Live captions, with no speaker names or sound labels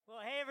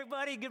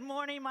everybody. Good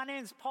morning. My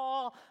name's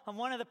Paul. I'm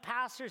one of the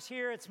pastors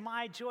here. It's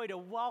my joy to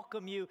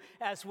welcome you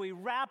as we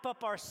wrap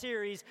up our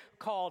series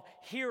called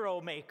Hero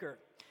Maker.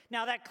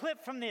 Now, that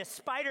clip from the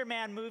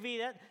Spider-Man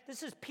movie,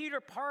 this is Peter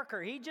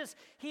Parker. He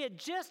had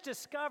just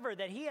discovered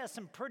that he has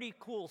some pretty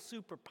cool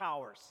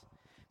superpowers.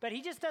 But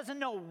he just doesn't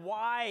know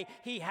why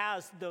he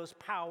has those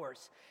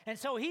powers. And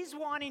so he's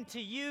wanting to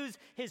use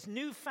his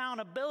newfound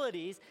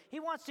abilities.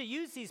 He wants to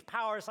use these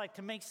powers like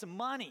to make some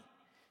money,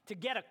 to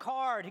get a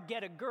car, to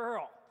get a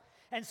girl.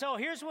 And so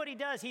here's what he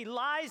does. He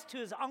lies to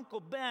his Uncle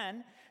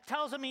Ben,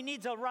 tells him he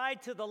needs a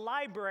ride to the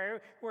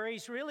library where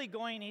he's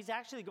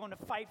actually going to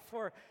fight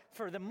for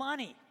the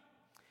money.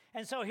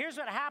 And so here's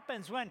what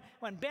happens. When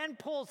Ben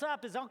pulls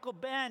up, his Uncle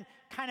Ben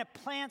kind of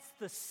plants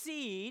the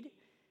seed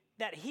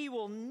that he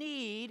will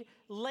need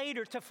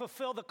later to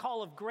fulfill the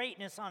call of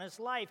greatness on his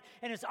life.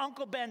 And his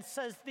Uncle Ben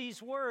says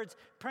these words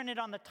printed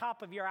on the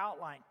top of your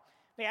outline.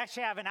 We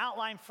actually have an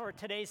outline for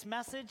today's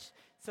message.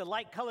 It's a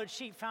light-colored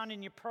sheet found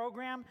in your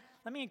program.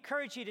 Let me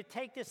encourage you to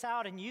take this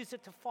out and use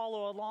it to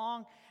follow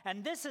along.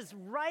 And this is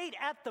right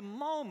at the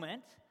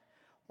moment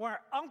where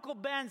Uncle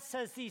Ben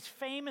says these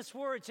famous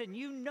words, and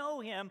you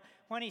know him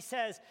when he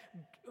says,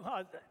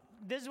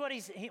 this is what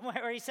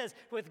where he says,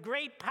 with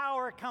great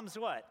power comes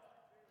what?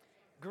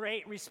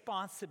 Great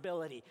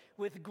responsibility.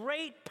 With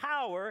great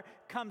power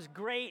comes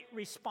great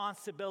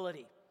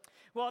responsibility.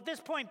 Well, at this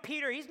point,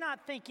 Peter, he's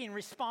not thinking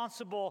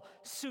responsible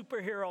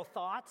superhero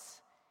thoughts.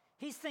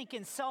 He's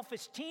thinking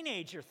selfish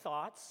teenager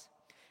thoughts.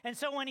 And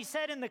so when he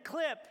said in the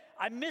clip,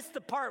 I missed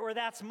the part where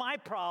that's my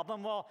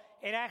problem, well,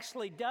 it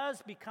actually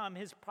does become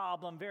his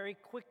problem very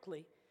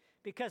quickly.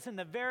 Because in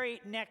the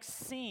very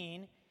next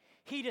scene,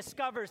 he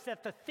discovers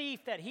that the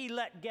thief that he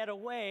let get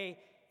away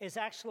is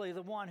actually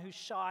the one who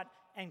shot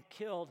and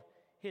killed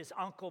his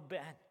Uncle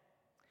Ben.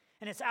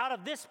 And it's out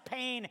of this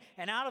pain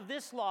and out of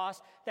this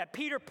loss that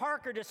Peter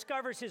Parker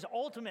discovers his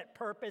ultimate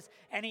purpose,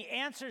 and he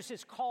answers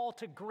his call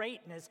to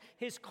greatness,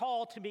 his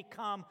call to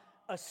become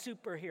a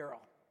superhero.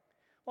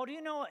 Well, do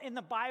you know in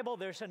the Bible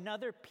there's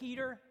another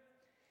Peter?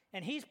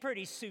 And he's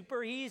pretty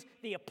super. He's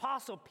the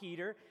Apostle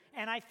Peter.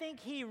 And I think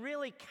he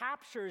really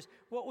captures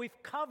what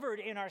we've covered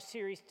in our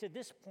series to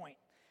this point.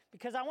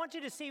 Because I want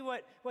you to see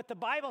what the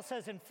Bible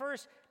says in 1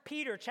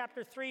 Peter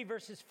chapter 3,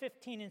 verses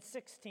 15 and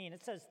 16.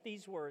 It says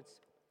these words.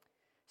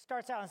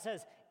 Starts out and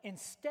says,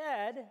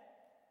 instead,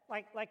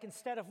 like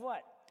instead of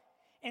what?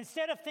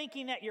 Instead of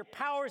thinking that your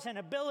powers and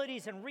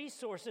abilities and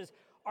resources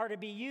are to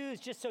be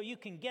used just so you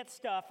can get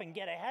stuff and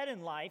get ahead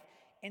in life,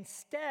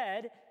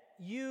 instead,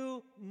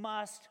 you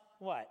must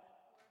what?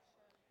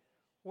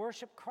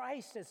 Worship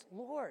Christ as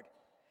Lord.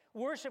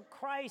 Worship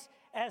Christ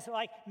as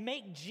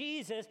make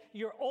Jesus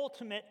your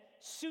ultimate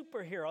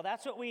superhero.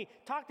 That's what we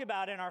talked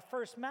about in our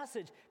first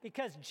message.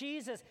 Because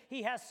Jesus,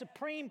 he has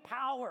supreme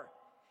power.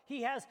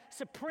 He has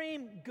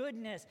supreme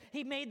goodness.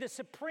 He made the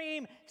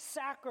supreme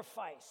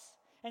sacrifice.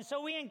 And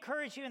so we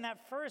encourage you in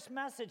that first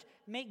message,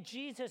 make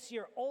Jesus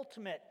your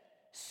ultimate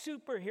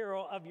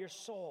superhero of your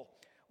soul.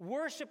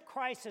 Worship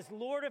Christ as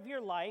Lord of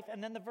your life.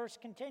 And then the verse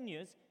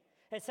continues.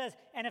 It says,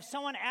 and if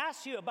someone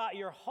asks you about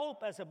your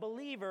hope as a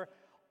believer,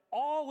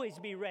 always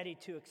be ready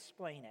to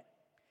explain it.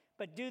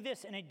 But do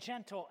this in a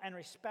gentle and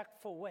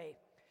respectful way.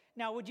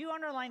 Now, would you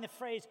underline the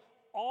phrase,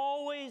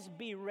 always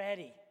be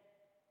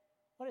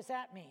What does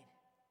that mean?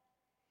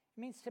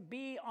 It means to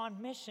be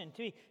on mission,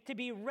 to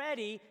be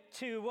ready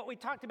to what we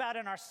talked about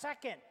in our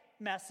second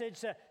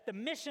message, the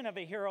mission of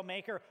a hero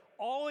maker.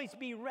 Always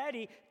be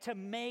ready to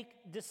make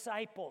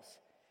disciples,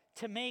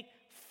 to make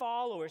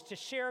followers, to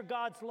share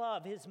God's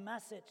love, his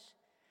message.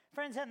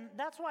 Friends, and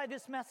that's why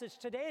this message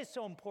today is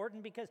so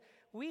important, because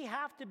we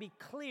have to be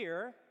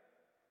clear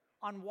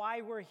on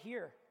why we're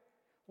here.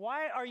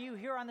 Why are you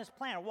here on this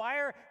planet? Why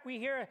are we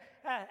here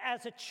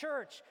as a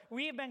church?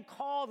 We have been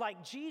called,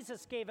 like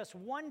Jesus gave us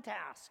one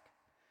task,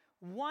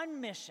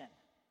 one mission,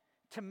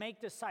 to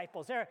make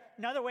disciples.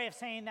 Another way of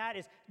saying that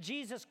is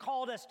Jesus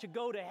called us to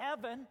go to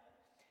heaven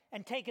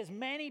and take as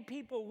many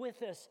people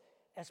with us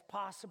as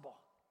possible.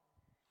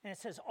 And it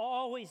says,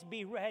 always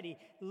be ready.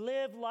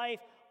 Live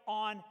life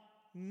on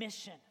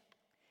mission.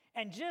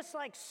 And just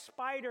like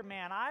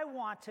Spider-Man, I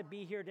want to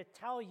be here to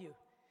tell you,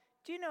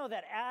 do you know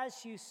that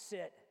as you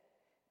sit,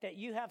 that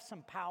you have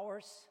some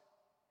powers,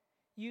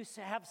 you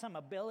have some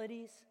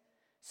abilities,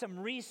 some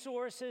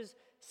resources,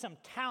 some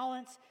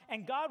talents,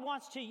 and God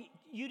wants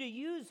you to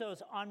use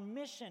those on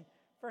mission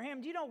for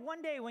him. Do you know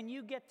one day when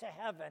you get to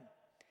heaven,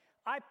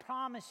 I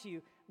promise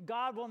you,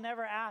 God will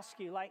never ask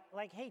you like,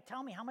 hey,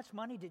 tell me, how much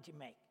money did you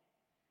make?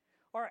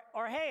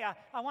 Or hey,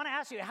 I want to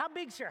ask you, how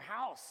big's your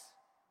house?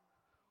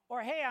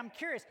 Or hey, I'm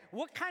curious,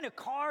 what kind of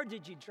car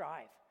did you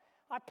drive?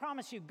 I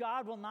promise you,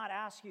 God will not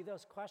ask you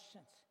those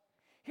questions.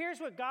 Here's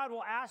what God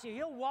will ask you.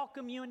 He'll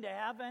welcome you into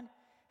heaven.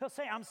 He'll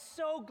say, I'm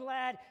so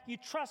glad you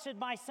trusted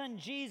my son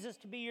Jesus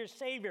to be your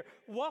Savior.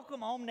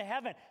 Welcome home to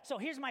heaven. So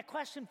here's my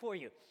question for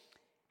you.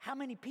 How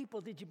many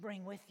people did you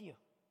bring with you?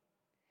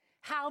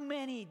 How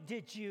many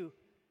did you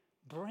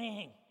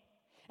bring?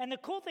 And the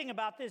cool thing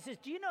about this is,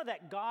 do you know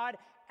that God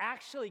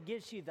actually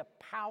gives you the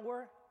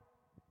power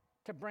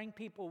to bring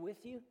people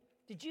with you?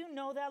 Did you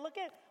know that? Look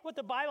at what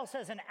the Bible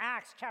says in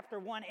Acts chapter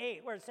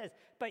 1:8, where it says,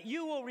 but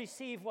you will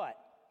receive what?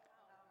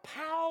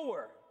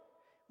 Power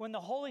when the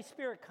Holy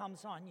Spirit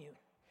comes on you.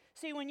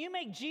 See, when you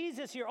make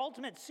Jesus your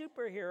ultimate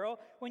superhero,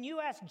 when you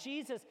ask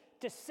Jesus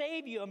to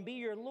save you and be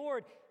your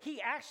Lord,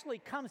 he actually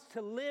comes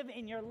to live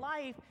in your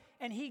life,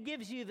 and he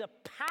gives you the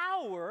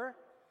power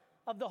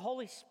of the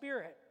Holy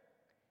Spirit.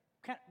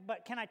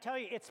 But can I tell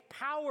you, it's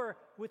power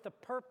with a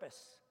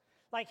purpose.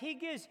 Like he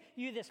gives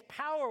you this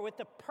power with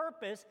the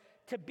purpose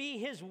to be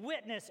his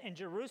witness in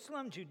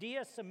Jerusalem,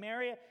 Judea,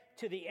 Samaria,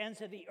 to the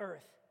ends of the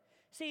earth.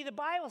 See, the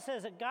Bible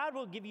says that God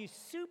will give you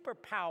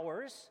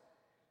superpowers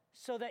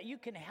so that you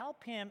can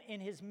help him in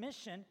his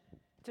mission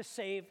to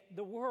save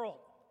the world.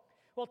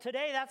 Well,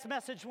 today that's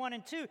message 1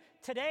 and 2.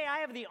 Today I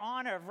have the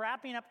honor of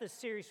wrapping up this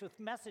series with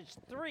message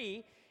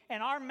 3,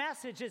 and our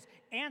message is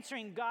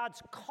answering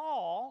God's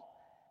call.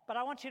 But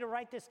I want you to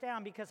write this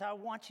down because I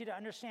want you to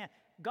understand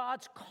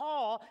God's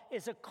call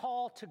is a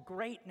call to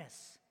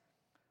greatness.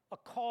 A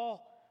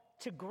call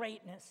to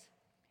greatness.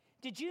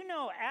 Did you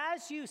know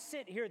as you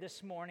sit here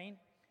this morning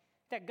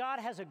that God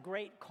has a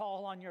great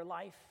call on your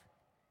life?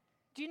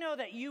 Do you know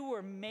that you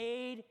were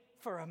made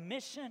for a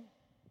mission?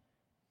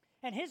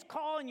 And his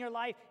call in your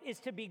life is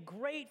to be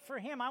great for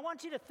him. I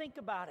want you to think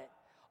about it.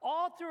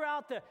 All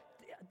throughout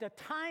the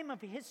time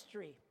of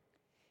history,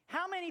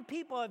 how many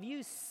people have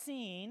you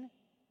seen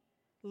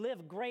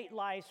live great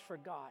lives for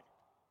God?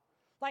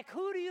 Like,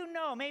 who do you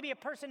know? Maybe a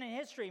person in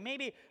history,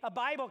 maybe a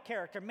Bible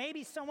character,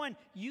 maybe someone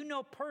you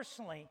know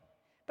personally.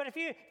 But if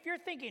you're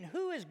thinking,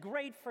 who is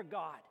great for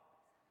God?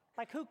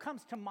 Like, who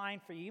comes to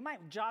mind for you? You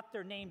might jot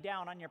their name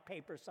down on your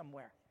paper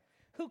somewhere.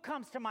 Who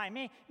comes to mind?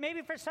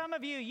 Maybe for some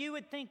of you, you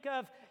would think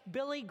of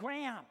Billy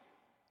Graham.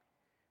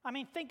 I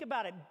mean, think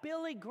about it.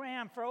 Billy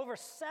Graham, for over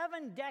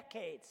 7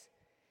 decades,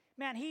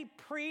 man, he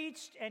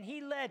preached and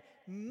he led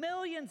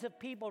millions of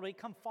people to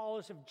become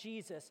followers of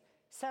Jesus.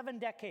 7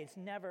 decades,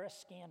 never a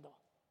scandal.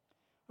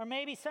 Or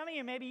maybe some of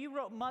you, maybe you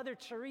wrote Mother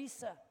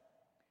Teresa,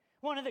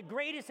 one of the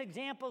greatest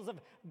examples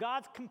of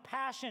God's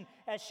compassion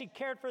as she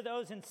cared for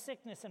those in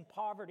sickness and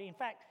poverty. In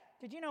fact,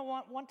 did you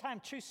know one time,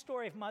 true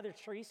story of Mother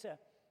Teresa?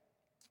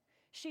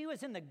 She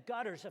was in the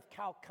gutters of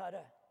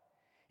Calcutta,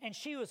 and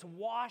she was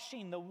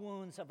washing the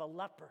wounds of a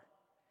leper.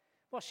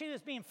 Well, she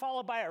was being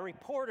followed by a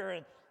reporter,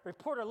 and the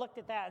reporter looked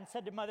at that and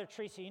said to Mother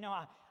Teresa, you know,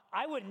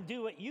 I wouldn't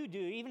do what you do,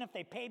 even if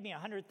they paid me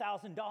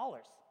 $100,000.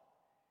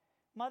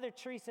 Mother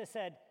Teresa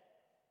said,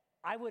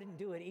 I wouldn't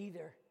do it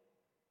either,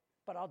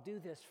 but I'll do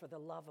this for the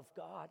love of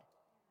God.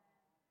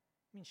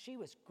 I mean, she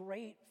was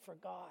great for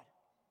God.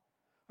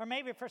 Or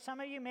maybe for some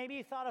of you, maybe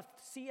you thought of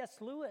C.S.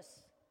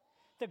 Lewis,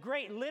 the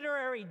great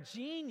literary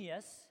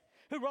genius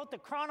who wrote the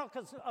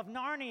Chronicles of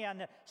Narnia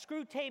and the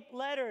Screwtape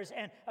Letters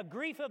and A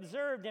Grief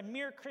Observed and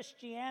Mere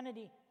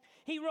Christianity.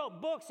 He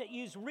wrote books that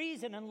use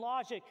reason and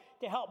logic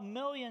to help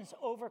millions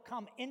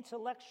overcome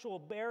intellectual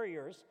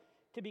barriers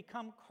to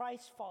become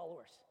Christ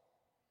followers.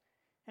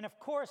 And of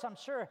course, I'm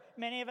sure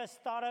many of us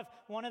thought of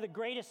one of the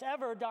greatest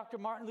ever, Dr.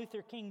 Martin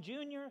Luther King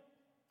Jr.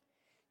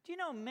 Do you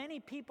know many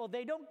people,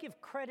 they don't give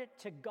credit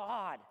to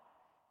God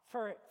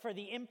for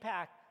the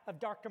impact of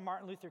Dr.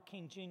 Martin Luther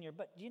King Jr.,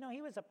 but do you know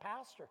he was a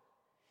pastor?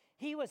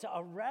 He was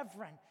a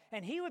reverend,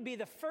 and he would be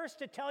the first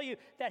to tell you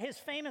that his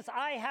famous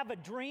I Have a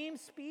Dream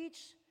speech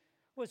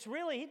was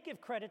really, he'd give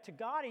credit to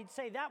God. He'd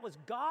say that was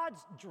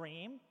God's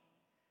dream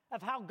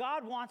of how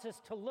God wants us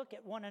to look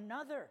at one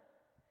another.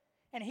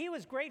 And he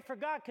was great for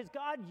God because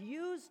God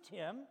used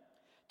him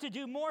to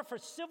do more for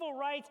civil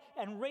rights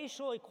and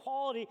racial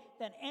equality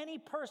than any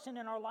person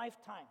in our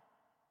lifetime.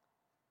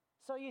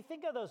 So you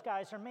think of those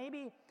guys, or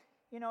maybe,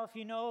 you know, if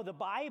you know the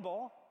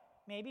Bible,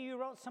 maybe you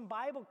wrote some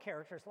Bible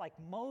characters like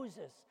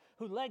Moses,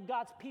 who led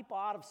God's people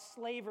out of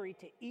slavery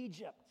to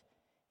Egypt,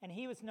 and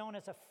he was known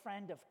as a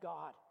friend of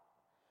God.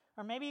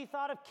 Or maybe you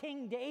thought of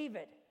King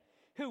David,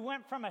 who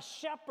went from a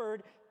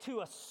shepherd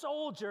to a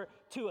soldier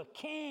to a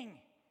king,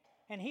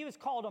 and he was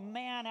called a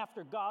man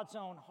after God's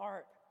own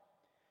heart.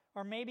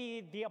 Or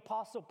maybe the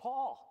Apostle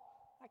Paul.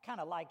 I kind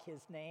of like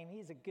his name.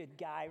 He's a good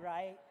guy,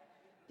 right?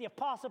 The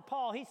Apostle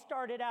Paul, he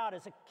started out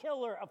as a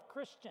killer of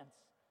Christians.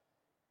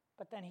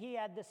 But then he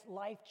had this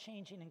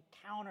life-changing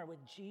encounter with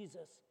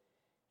Jesus.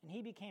 And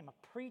he became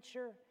a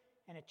preacher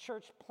and a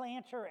church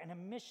planter and a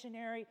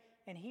missionary.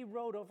 And he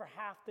wrote over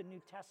half the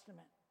New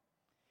Testament.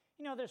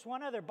 You know, there's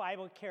one other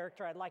Bible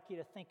character I'd like you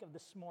to think of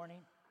this morning.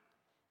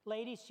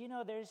 Ladies, you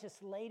know, there's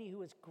this lady who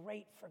was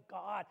great for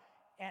God.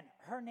 And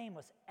her name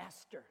was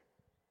Esther.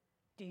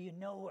 Do you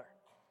know her?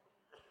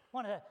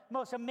 One of the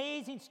most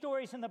amazing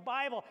stories in the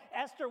Bible.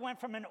 Esther went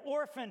from an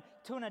orphan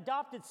to an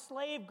adopted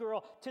slave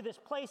girl to this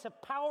place of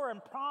power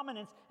and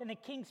prominence in the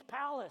king's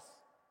palace.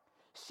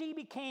 She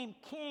became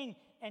king,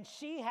 and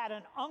she had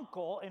an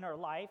uncle in her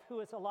life who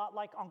was a lot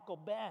like Uncle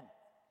Ben.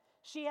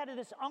 She had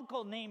this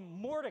uncle named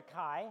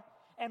Mordecai,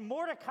 and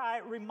Mordecai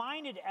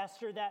reminded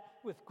Esther that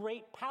with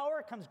great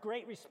power comes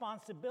great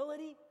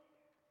responsibility.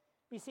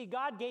 You see,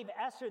 God gave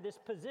Esther this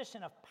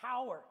position of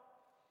power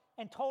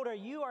and told her,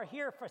 you are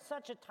here for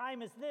such a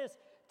time as this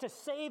to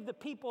save the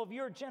people of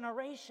your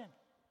generation.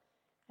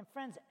 And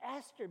friends,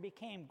 Esther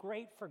became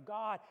great for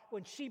God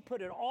when she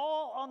put it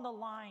all on the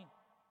line.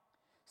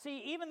 See,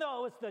 even though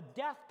it was the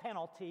death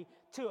penalty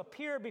to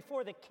appear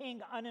before the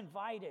king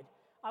uninvited,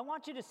 I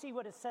want you to see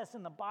what it says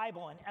in the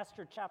Bible in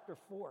Esther chapter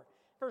 4.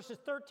 Verses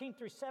 13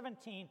 through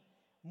 17,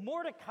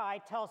 Mordecai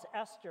tells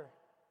Esther,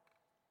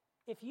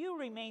 "If you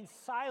remain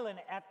silent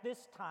at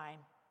this time,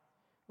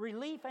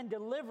 relief and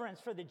deliverance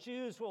for the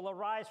Jews will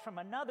arise from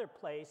another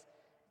place,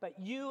 but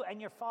you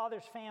and your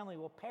father's family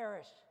will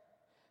perish.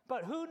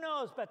 But who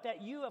knows but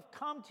that you have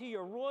come to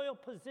your royal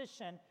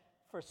position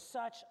for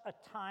such a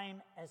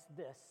time as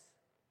this?"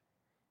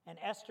 And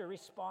Esther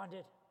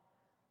responded,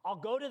 "I'll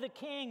go to the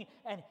king,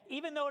 and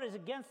even though it is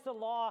against the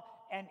law,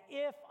 and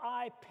if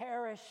I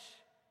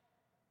perish,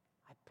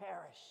 I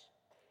perish."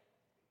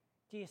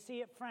 Do you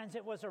see it, friends?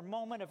 It was her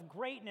moment of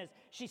greatness.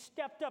 She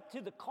stepped up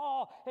to the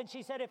call, and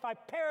she said, "If I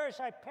perish,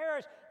 I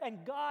perish."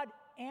 And God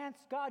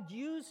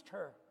used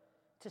her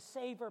to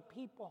save her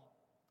people.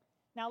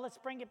 Now let's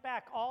bring it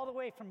back all the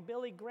way from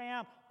Billy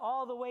Graham,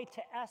 all the way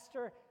to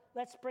Esther.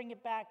 Let's bring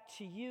it back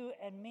to you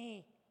and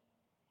me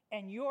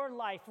and your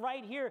life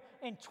right here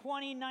in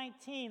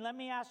 2019. Let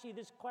me ask you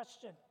this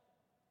question.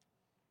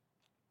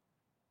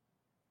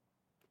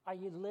 Are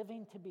you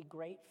living to be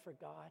great for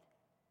God?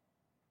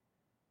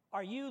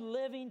 Are you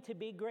living to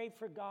be great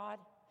for God?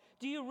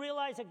 Do you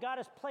realize that God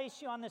has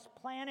placed you on this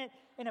planet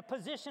in a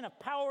position of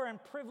power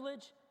and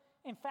privilege?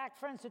 In fact,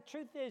 friends, the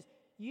truth is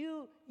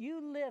you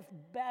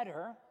live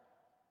better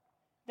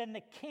than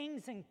the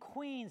kings and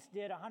queens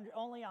did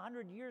only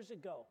 100 years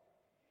ago.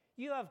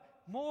 You have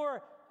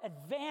more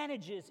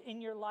advantages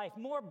in your life,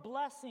 more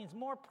blessings,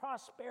 more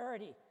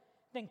prosperity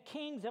than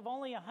kings of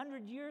only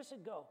 100 years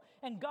ago.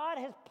 And God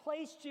has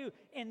placed you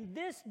in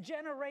this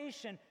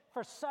generation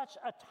for such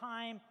a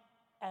time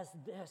as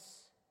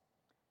this,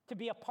 to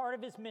be a part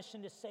of his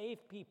mission to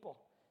save people,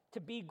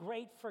 to be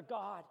great for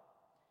God.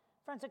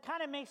 Friends, it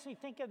kind of makes me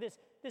think of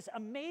this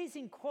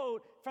amazing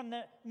quote from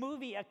the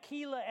movie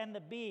Akeelah and the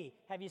Bee.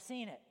 Have you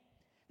seen it?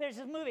 There's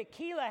this movie.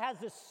 Akeelah has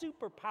this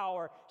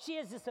superpower. She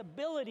has this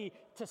ability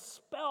to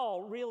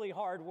spell really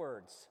hard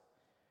words.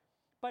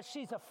 But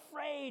she's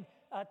afraid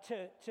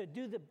to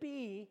do the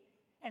bee,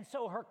 and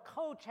so her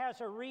coach has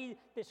her read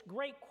this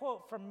great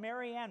quote from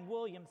Marianne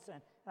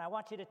Williamson, and I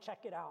want you to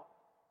check it out.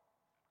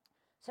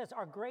 It says,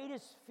 "Our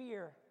greatest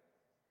fear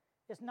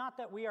is not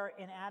that we are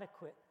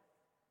inadequate.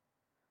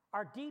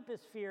 Our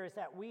deepest fear is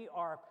that we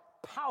are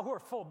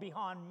powerful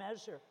beyond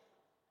measure.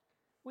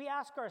 We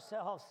ask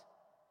ourselves,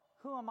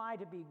 who am I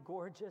to be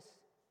gorgeous,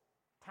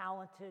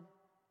 talented,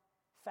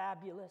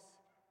 fabulous?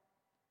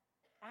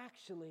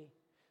 Actually,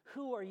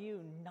 who are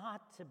you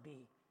not to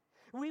be?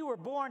 We were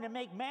born to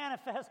make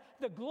manifest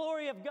the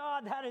glory of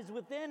God that is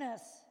within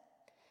us.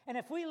 And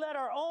if we let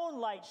our own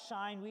light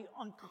shine, we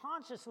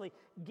unconsciously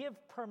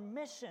give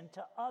permission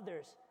to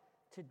others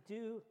to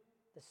do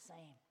the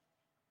same."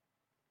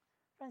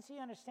 Friends, you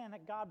understand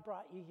that God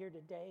brought you here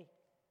today?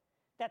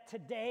 That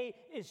today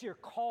is your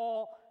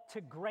call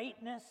to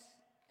greatness?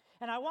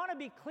 And I want to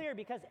be clear,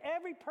 because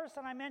every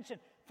person I mentioned,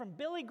 from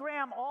Billy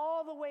Graham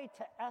all the way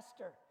to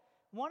Esther,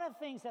 one of the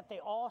things that they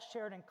all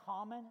shared in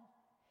common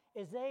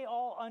is they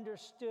all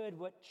understood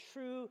what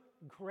true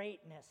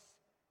greatness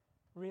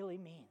really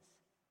means.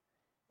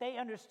 They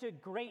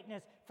understood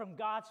greatness from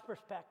God's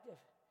perspective.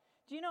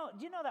 Do you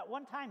know that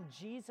one time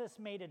Jesus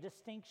made a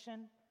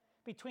distinction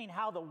between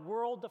how the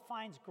world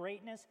defines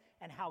greatness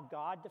and how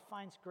God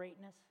defines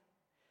greatness?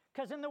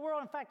 Because in the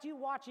world, in fact, you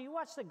watch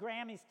the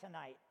Grammys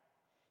tonight.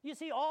 You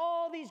see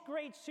all these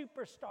great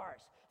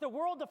superstars. The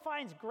world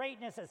defines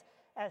greatness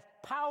as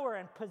power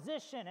and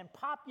position and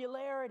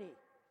popularity.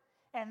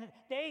 And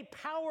they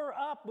power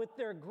up with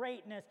their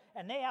greatness,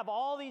 and they have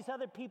all these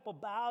other people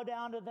bow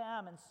down to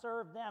them and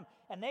serve them,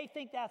 and they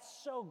think that's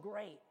so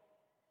great.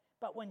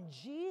 But when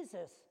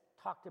Jesus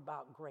talked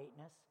about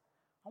greatness,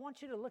 I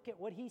want you to look at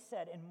what he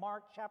said in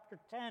Mark chapter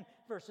 10,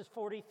 verses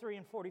 43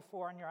 and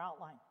 44 on your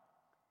outline.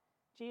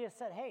 Jesus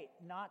said, "Hey,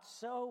 not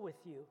so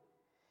with you.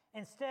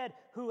 Instead,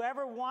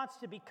 whoever wants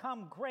to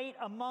become great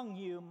among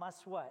you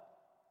must" what?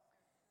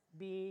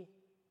 "Be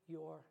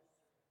your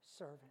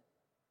servant."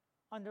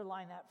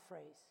 Underline that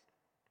phrase.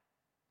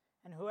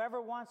 "And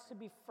whoever wants to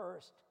be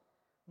first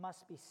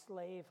must be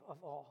slave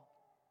of all."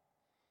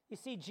 You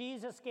see,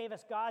 Jesus gave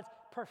us God's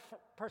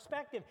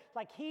perspective.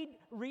 Like he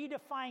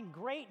redefined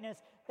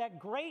greatness, that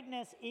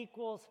greatness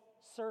equals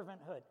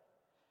servanthood.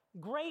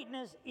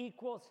 Greatness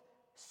equals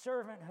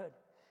servanthood.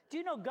 Do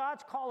you know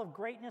God's call of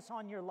greatness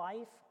on your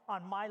life,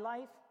 on my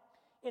life?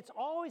 It's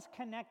always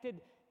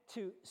connected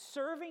to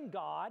serving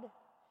God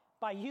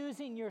by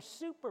using your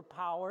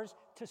superpowers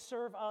to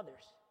serve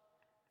others.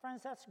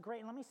 Friends, that's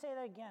great. Let me say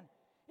that again.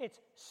 It's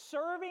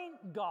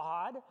serving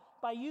God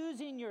by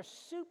using your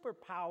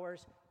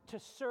superpowers to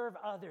serve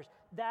others.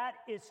 That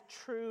is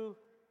true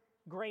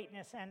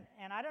greatness. And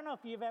I don't know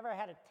if you've ever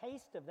had a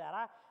taste of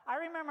that. I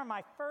remember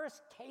my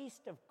first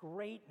taste of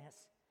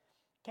greatness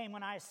came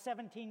when I was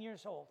 17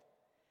 years old.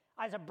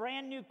 I was a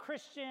brand new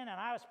Christian, and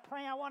I was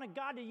praying. I wanted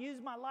God to use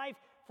my life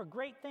for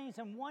great things.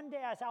 And one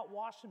day I was out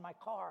washing my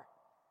car.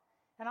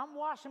 And I'm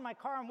washing my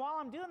car, and while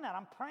I'm doing that,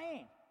 I'm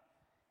praying.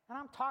 And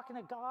I'm talking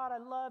to God. I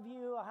love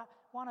you. I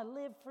want to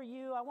live for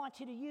you. I want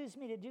you to use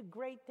me to do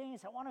great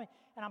things.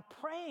 And I'm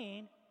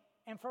praying,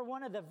 and for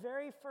one of the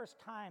very first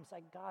times,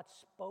 like, God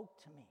spoke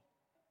to me.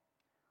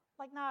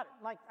 Not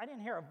like I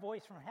didn't hear a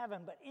voice from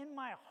heaven, but in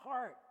my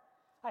heart,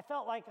 I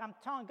felt like I'm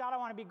telling God I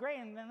want to be great.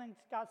 And then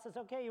God says,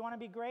 okay, you want to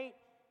be great?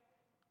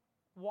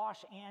 Wash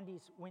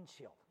Andy's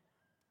windshield.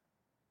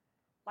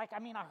 I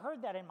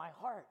heard that in my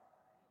heart.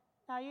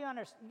 Now, you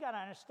got to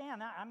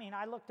understand that.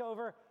 I looked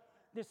over.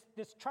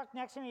 This truck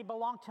next to me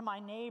belonged to my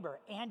neighbor,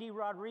 Andy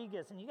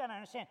Rodriguez. And you got to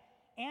understand,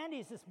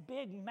 Andy's this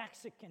big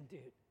Mexican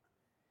dude.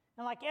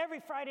 And every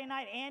Friday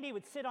night, Andy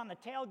would sit on the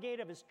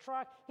tailgate of his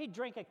truck. He'd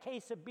drink a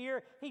case of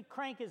beer. He'd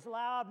crank his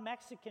loud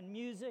Mexican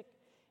music.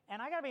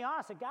 And I got to be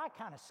honest, the guy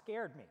kind of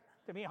scared me,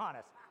 to be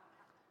honest.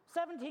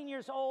 17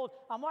 years old,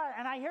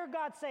 and I hear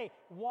God say,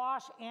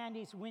 wash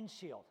Andy's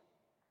windshield.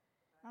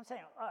 And I'm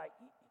saying,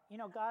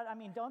 God,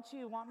 don't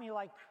you want me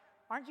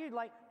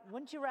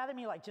wouldn't you rather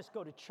me just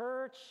go to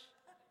church,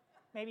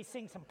 maybe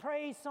sing some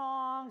praise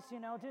songs,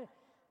 to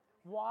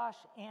wash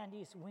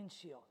Andy's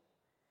windshield?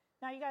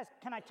 Now, you guys,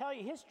 can I tell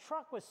you, his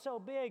truck was so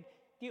big,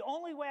 the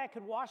only way I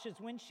could wash his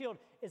windshield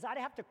is I'd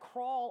have to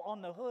crawl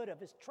on the hood of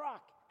his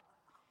truck.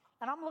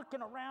 And I'm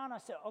looking around, I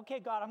said,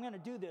 okay, God, I'm going to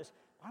do this.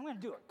 I'm going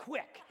to do it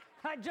quick.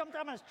 I jumped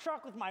out of his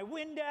truck with my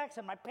Windex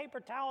and my paper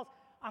towels.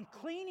 I'm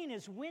cleaning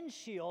his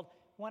windshield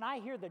when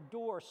I hear the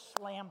door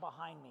slam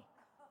behind me.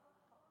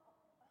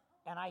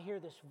 And I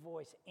hear this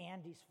voice,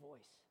 Andy's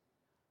voice.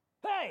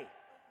 Hey,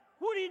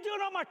 what are you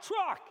doing on my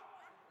truck?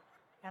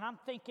 And I'm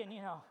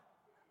thinking,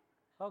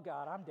 oh,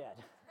 God, I'm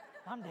dead.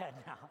 I'm dead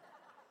now.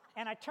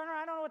 And I turn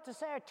around, I don't know what to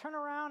say. I turn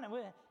around,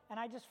 and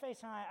I just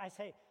face him. I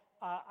say,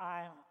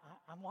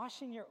 I'm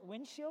washing your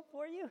windshield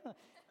for you.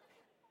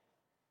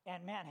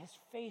 And, man, his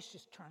face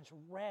just turns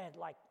red.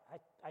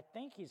 I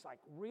think he's,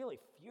 really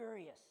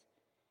furious.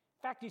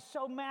 In fact, he's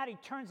so mad, he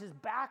turns his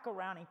back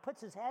around. He puts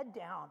his head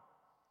down.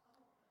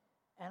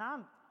 And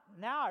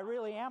I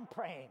really am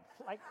praying.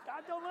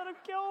 God, don't let him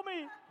kill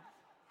me.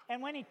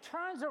 And when he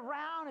turns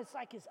around, it's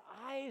like his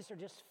eyes are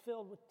just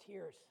filled with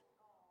tears.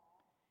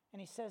 And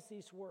he says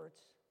these words.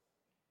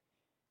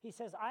 He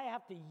says, I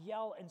have to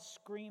yell and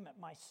scream at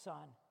my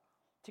son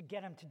to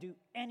get him to do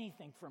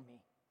anything for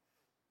me.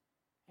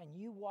 And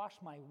you wash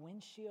my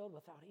windshield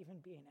without even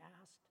being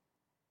asked?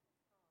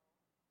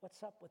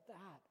 What's up with that?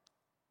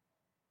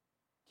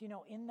 Do you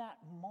know, in that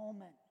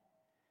moment,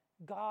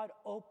 God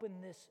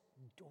opened this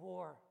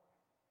door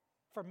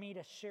for me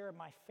to share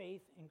my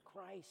faith in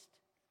Christ.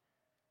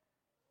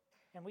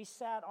 And we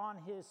sat on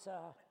his,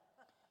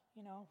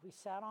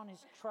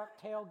 truck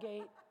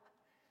tailgate.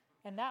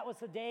 And that was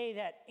the day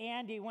that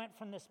Andy went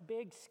from this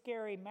big,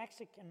 scary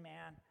Mexican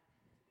man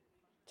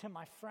to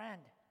my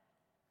friend.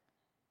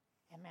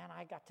 And, man,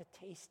 I got to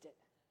taste it.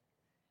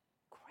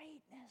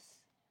 Greatness.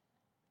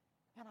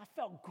 And I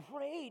felt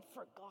great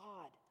for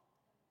God.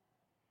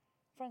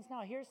 Friends,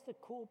 now here's the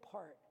cool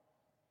part.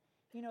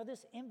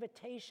 This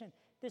invitation,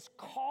 this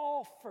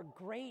call for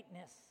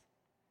greatness,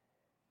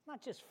 it's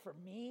not just for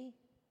me.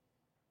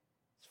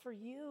 It's for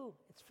you.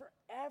 It's for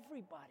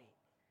everybody.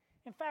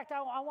 In fact,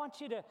 I want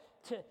you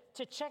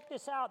to check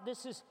this out.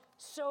 This is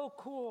so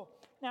cool.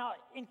 Now,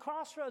 in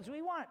Crossroads,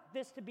 we want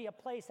this to be a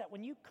place that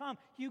when you come,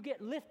 you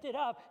get lifted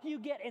up, you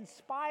get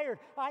inspired.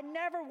 I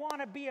never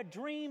want to be a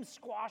dream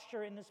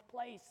squasher in this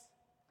place.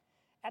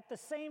 At the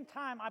same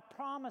time, I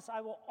promise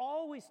I will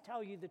always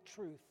tell you the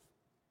truth.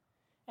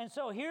 And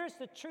so here's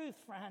the truth,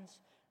 friends.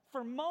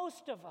 For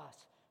most of us,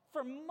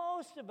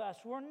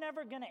 we're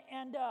never going to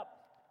end up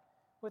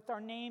with our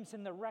names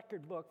in the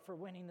record book for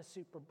winning the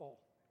Super Bowl.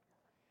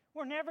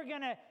 We're never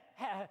going to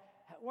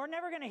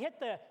hit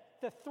the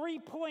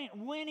 3-point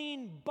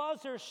winning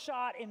buzzer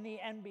shot in the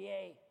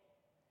NBA.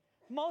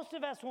 Most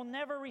of us will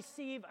never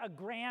receive a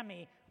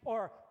Grammy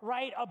or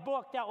write a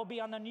book that will be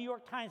on the New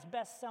York Times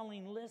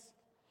best-selling list.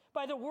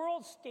 By the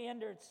world's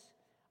standards,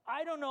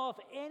 I don't know if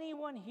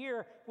anyone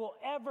here will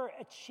ever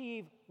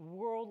achieve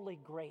worldly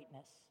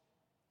greatness.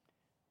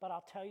 But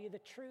I'll tell you the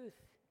truth.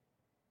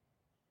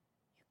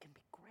 You can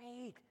be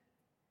great.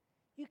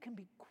 You can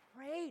be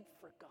great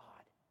for God.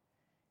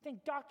 I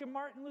think Dr.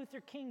 Martin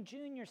Luther King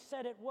Jr.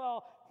 said it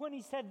well when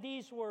he said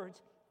these words.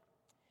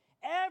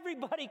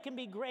 Everybody can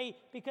be great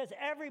because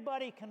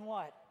everybody can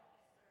what?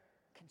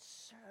 Can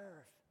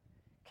serve.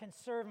 Can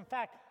serve. In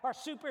fact, our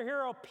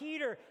superhero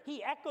Peter,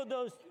 he echoed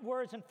those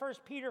words in 1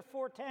 Peter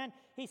 4:10.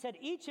 He said,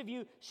 each of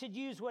you should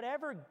use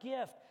whatever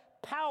gift,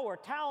 power,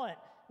 talent,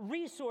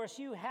 resource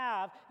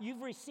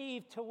you've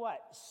received to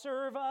what?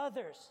 Serve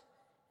others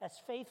as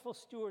faithful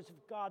stewards of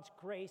God's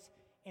grace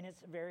in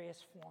its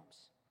various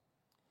forms.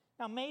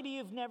 Now, maybe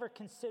you've never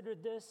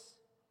considered this.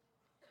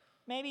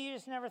 Maybe you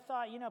just never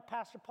thought,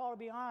 Pastor Paul, to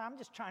be honest, I'm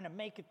just trying to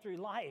make it through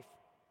life.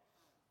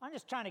 I'm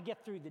just trying to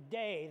get through the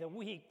day, the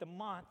week, the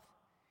month.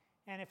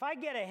 And if I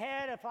get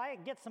ahead, if I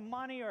get some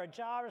money or a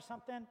job or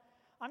something,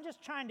 I'm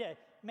just trying to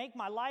make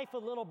my life a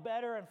little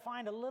better and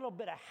find a little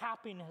bit of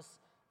happiness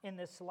in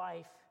this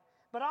life.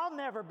 But I'll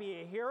never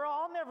be a hero.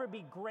 I'll never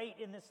be great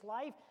in this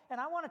life. And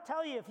I want to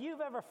tell you, if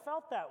you've ever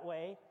felt that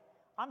way,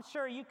 I'm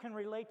sure you can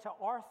relate to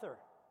Arthur.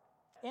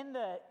 In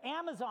the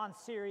Amazon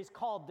series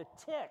called The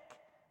Tick,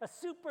 a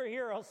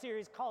superhero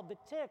series called The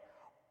Tick,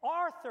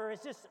 Arthur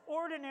is this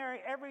ordinary,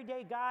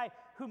 everyday guy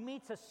who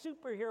meets a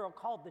superhero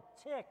called the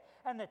Tick.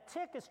 And the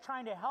Tick is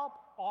trying to help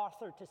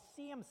Arthur to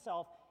see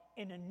himself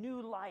in a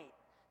new light,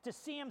 to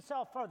see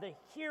himself for the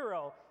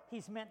hero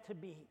he's meant to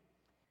be.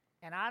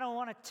 And I don't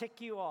want to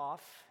tick you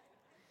off,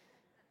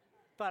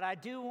 but I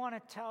do want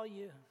to tell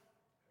you,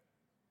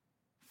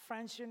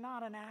 friends, you're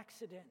not an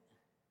accident.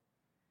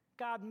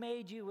 God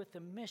made you with a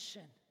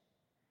mission,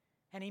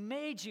 and He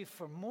made you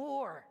for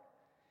more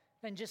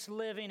than just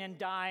living and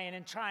dying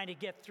and trying to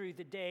get through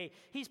the day.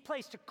 He's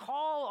placed a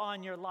call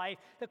on your life.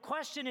 The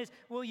question is,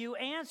 will you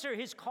answer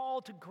His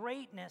call to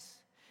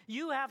greatness?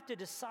 You have to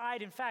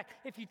decide. In fact,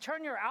 if you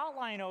turn your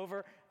outline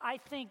over, I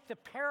think the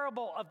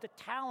parable of the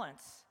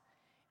talents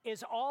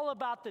is all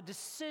about the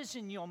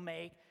decision you'll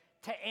make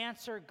to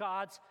answer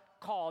God's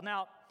call.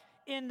 Now,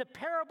 in the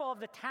parable of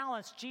the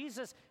talents,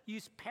 Jesus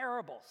used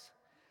parables.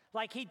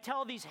 Like He'd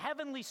tell these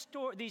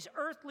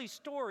earthly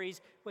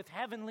stories with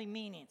heavenly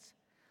meanings.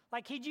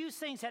 Like He'd use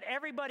things that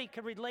everybody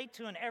could relate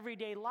to in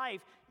everyday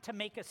life to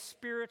make a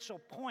spiritual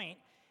point.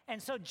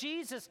 And so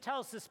Jesus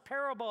tells this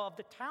parable of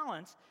the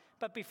talents.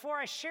 But before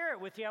I share it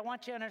with you, I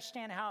want you to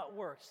understand how it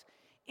works.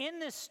 In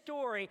this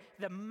story,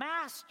 the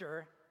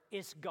master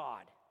is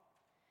God.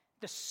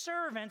 The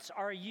servants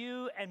are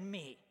you and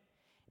me.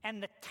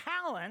 And the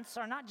talents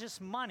are not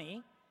just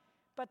money,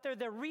 but they're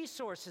the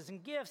resources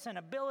and gifts and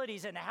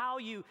abilities and how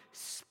you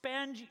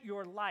spend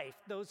your life.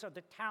 Those are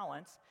the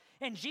talents.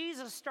 And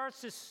Jesus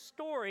starts this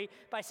story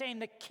by saying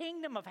the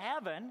kingdom of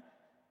heaven,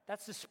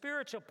 that's the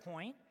spiritual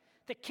point.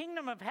 The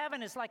kingdom of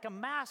heaven is like a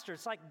master.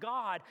 It's like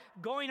God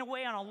going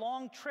away on a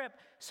long trip.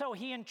 So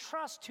He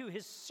entrusts to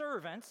His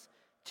servants,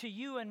 to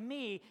you and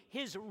me,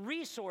 His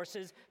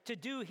resources to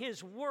do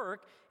His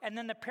work. And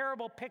then the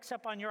parable picks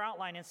up on your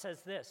outline and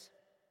says this.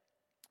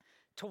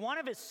 To one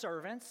of His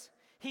servants,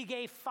 He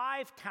gave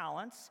 5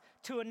 talents,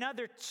 to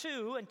another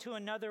 2, and to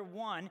another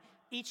 1,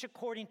 each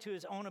according to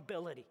his own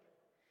ability.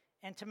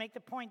 And to make the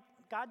point,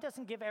 God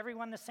doesn't give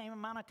everyone the same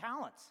amount of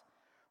talents.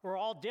 We're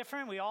all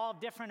different. We all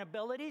have different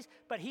abilities,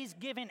 but He's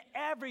given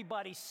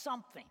everybody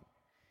something.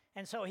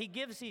 And so He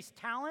gives these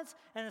talents,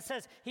 and it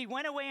says he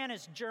went away on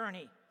his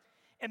journey.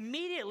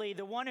 Immediately,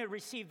 the one who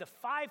received the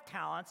 5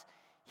 talents,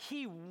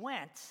 he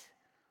went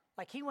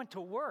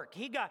to work.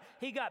 He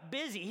got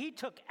busy. He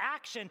took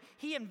action.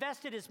 He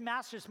invested his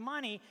master's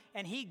money,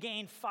 and he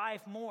gained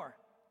 5 more.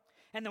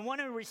 And the one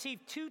who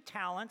received 2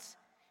 talents,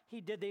 he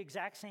did the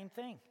exact same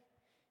thing.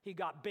 He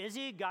got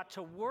busy, got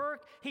to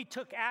work, he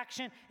took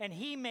action, and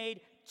he made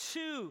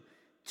two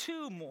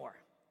more.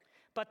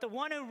 But the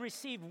one who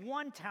received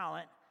 1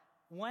 talent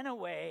went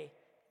away,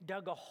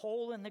 dug a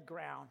hole in the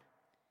ground,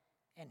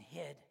 and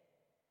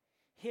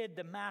hid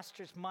the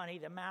master's money,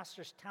 the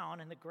master's talent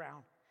in the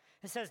ground.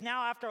 It says,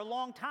 now after a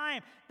long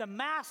time, the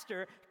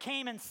master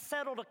came and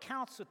settled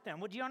accounts with them.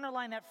 Would you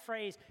underline that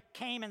phrase,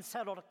 came and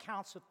settled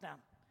accounts with them?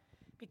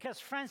 Because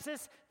friends,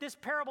 this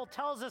parable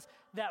tells us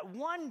that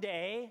one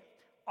day,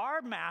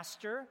 our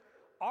master,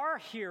 our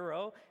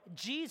hero,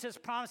 Jesus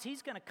promised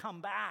He's going to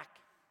come back.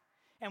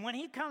 And when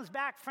He comes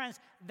back, friends,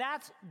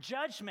 that's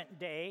Judgment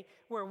Day,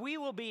 where we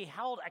will be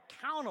held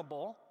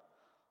accountable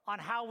on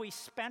how we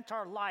spent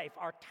our life,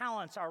 our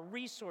talents, our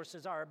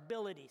resources, our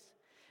abilities.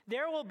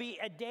 There will be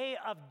a day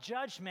of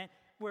judgment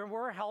where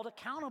we're held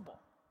accountable.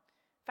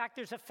 In fact,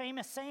 there's a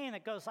famous saying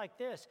that goes like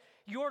this: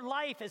 your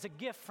life is a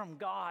gift from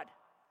God.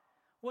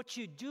 What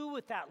you do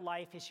with that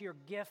life is your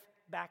gift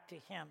back to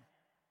Him.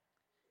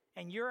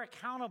 And you're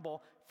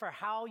accountable for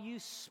how you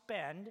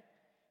spend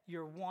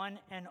your one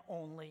and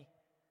only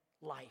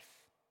life.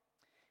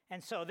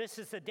 And so this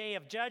is the day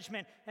of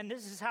judgment, and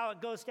this is how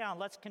it goes down.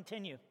 Let's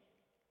continue.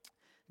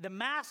 The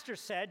master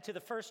said to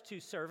the first 2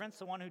 servants,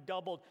 the one who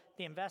doubled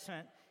the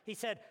investment, he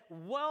said,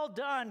 well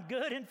done,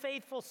 good and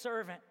faithful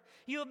servant.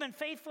 You have been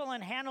faithful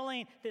in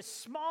handling this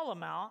small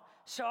amount,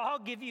 so I'll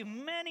give you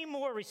many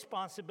more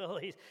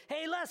responsibilities.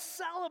 Hey, let's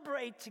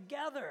celebrate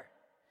together.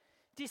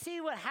 Do you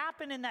see what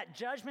happened in that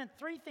judgment?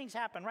 3 things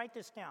happened. Write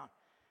this down.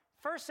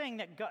 First thing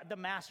that the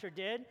master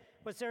did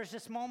was there's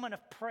this moment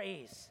of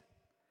praise.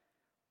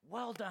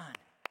 Well done.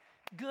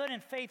 Good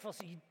and faithful.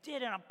 So you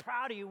did it. I'm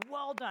proud of you.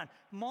 Well done.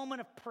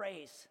 Moment of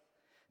praise.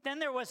 Then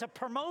there was a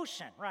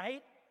promotion,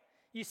 right?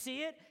 You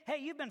see it? Hey,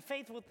 you've been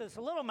faithful with this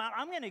little amount.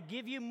 I'm going to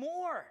give you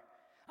more.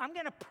 I'm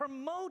going to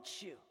promote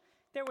you.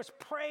 There was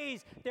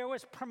praise. There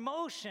was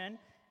promotion.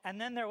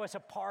 And then there was a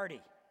party.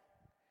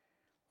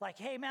 Like,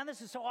 hey, man,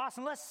 this is so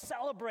awesome. Let's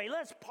celebrate.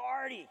 Let's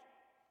party.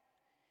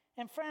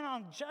 And friend,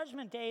 on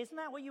Judgment Day, isn't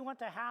that what you want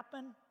to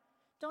happen?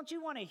 Don't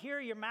you want to hear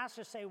your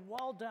master say,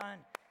 well done,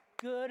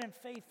 good and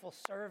faithful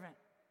servant.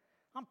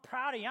 I'm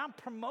proud of you. I'm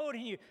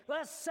promoting you.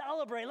 Let's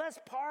celebrate. Let's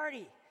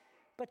party.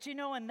 But you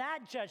know, in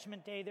that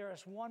Judgment Day, there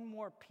is one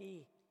more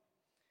P.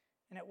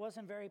 And it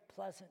wasn't very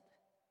pleasant.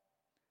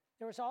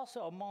 There was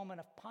also a moment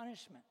of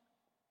punishment.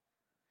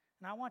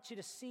 And I want you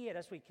to see it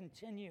as we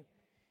continue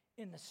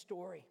in the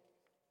story.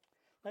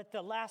 Let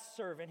the last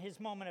servant, his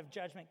moment of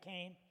judgment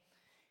came.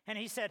 And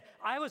he said,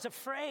 I was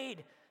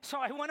afraid, so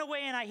I went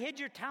away and I hid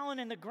your talent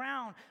in the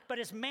ground. But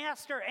his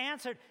master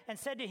answered and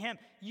said to him,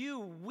 you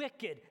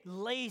wicked,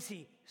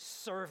 lazy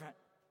servant.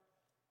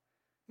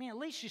 I mean, at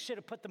least you should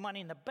have put the money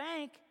in the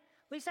bank.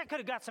 At least I could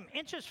have got some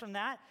interest from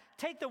that.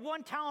 Take the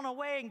 1 talent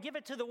away and give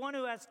it to the one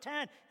who has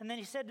 10. And then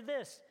he said to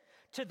this,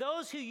 to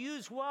those who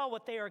use well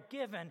what they are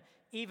given,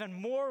 even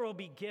more will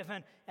be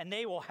given, and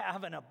they will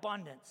have an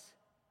abundance.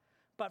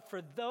 But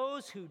for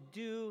those who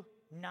do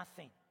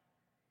nothing,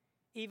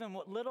 even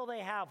what little they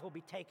have will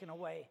be taken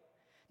away.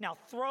 Now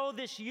throw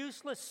this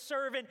useless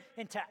servant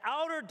into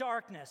outer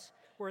darkness,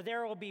 where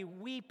there will be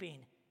weeping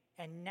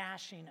and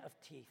gnashing of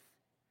teeth.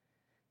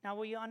 Now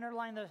will you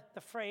underline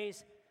the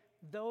phrase,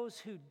 those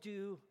who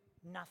do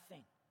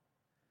nothing?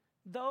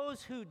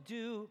 Those who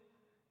do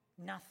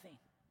nothing.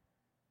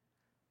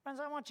 Friends,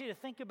 I want you to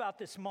think about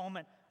this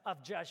moment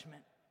of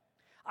judgment.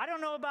 I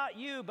don't know about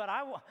you, but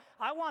I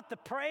want the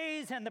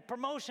praise and the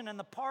promotion and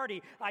the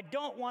party. I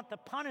don't want the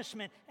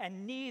punishment,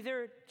 and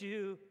neither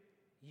do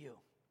you.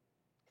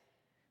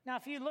 Now,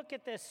 if you look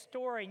at this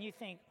story and you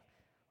think,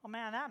 oh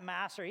man, that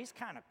master, he's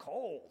kind of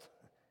cold.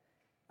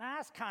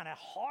 That's kind of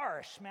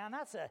harsh, man.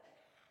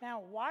 Man,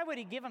 why would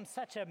he give him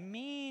such a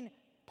mean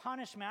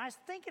punishment? I was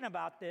thinking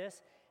about this,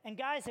 and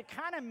guys, it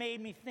kind of made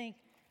me think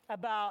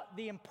about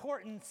the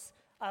importance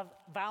of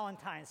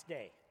Valentine's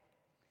Day.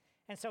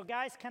 And so,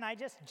 guys, can I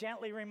just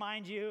gently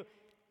remind you,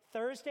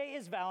 Thursday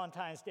is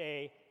Valentine's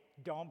Day.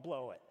 Don't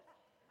blow it,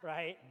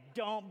 right?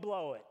 Don't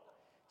blow it.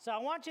 So I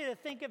want you to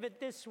think of it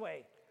this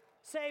way.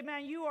 Say,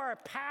 man, you are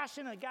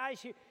passionate,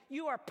 guys,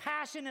 you are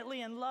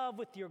passionately in love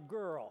with your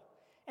girl.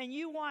 And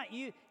you want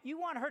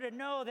her to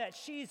know that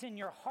she's in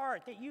your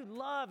heart, that you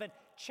love and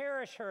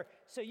cherish her.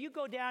 So you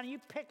go down and you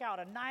pick out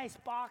a nice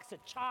box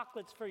of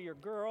chocolates for your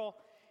girl.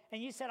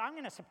 And you said, I'm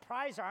going to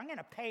surprise her. I'm going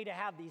to pay to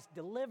have these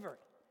delivered.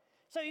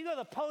 So you go to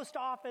the post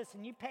office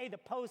and you pay the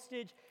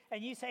postage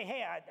and you say,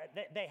 hey,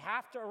 they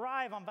have to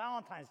arrive on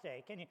Valentine's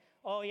Day. Can you?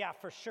 Oh, yeah,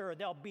 for sure.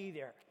 They'll be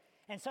there.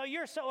 And so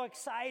you're so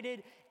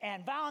excited,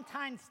 and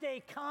Valentine's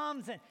Day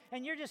comes,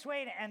 and you're just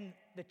waiting, and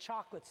the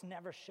chocolates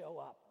never show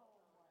up.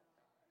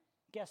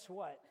 Guess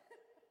what?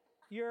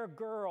 Your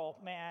girl,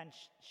 man,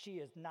 she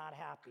is not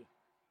happy.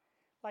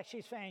 Like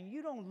she's saying,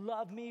 you don't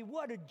love me.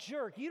 What a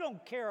jerk. You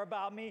don't care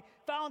about me.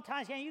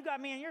 Valentine's Day, you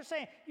got me, and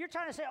you're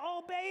trying to say,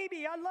 oh,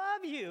 baby, I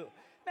love you.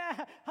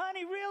 Man,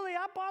 honey, really,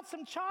 I bought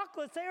some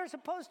chocolates. They were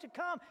supposed to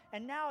come,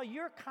 and now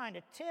you're kind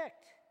of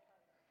ticked.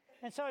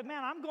 And so,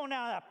 man, I'm going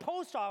down to that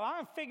post office. I'm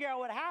going to figure out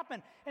what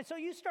happened. And so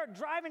you start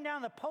driving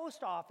down the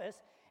post office,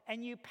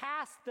 and you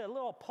pass the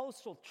little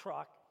postal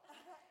truck,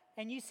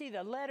 and you see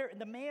the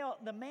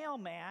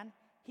mailman.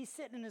 He's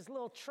sitting in his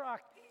little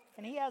truck,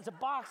 and he has a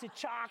box of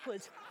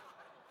chocolates.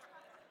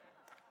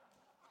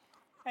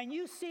 And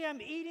you see him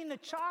eating the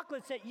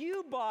chocolates that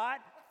you bought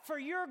for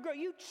your girl.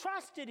 You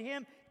trusted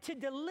him to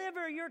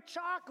deliver your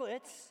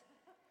chocolates.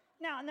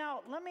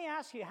 Now, let me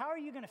ask you, how are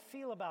you going to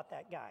feel about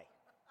that guy?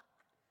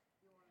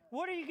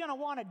 What are you going to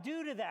want to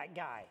do to that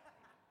guy?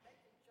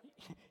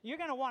 You're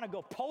going to want to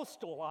go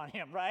postal on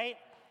him, right?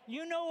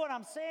 You know what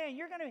I'm saying.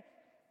 You're going to,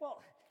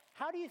 well,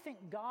 how do you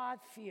think God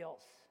feels?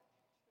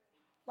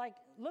 Like,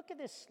 look at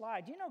this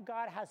slide. Do you know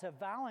God has a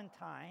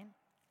Valentine?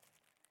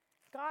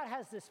 God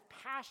has this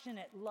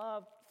passionate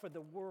love for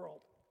the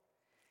world.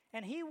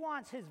 And he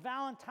wants his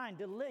Valentine,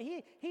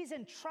 he's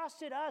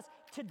entrusted us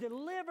to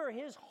deliver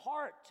his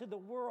heart to the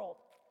world.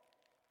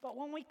 But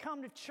when we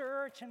come to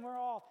church and we're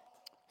all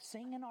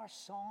singing our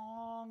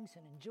songs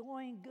and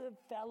enjoying good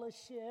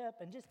fellowship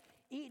and just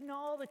eating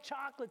all the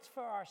chocolates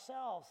for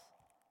ourselves,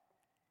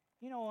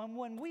 and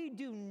when we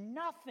do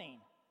nothing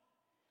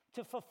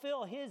to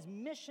fulfill his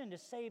mission to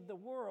save the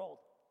world,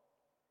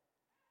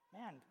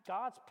 man,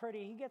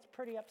 he gets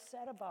pretty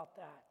upset about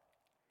that.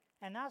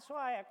 And that's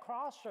why at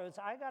Crossroads,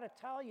 I got to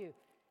tell you,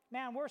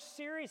 man, we're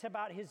serious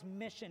about his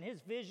mission, his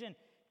vision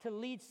to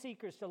lead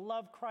seekers, to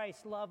love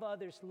Christ, love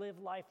others, live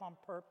life on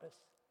purpose.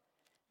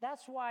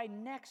 That's why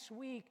next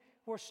week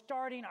we're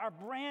starting our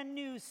brand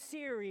new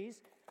series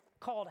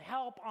called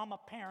Help, I'm a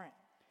Parent.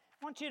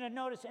 I want you to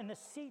notice in the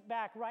seat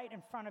back right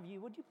in front of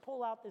you, would you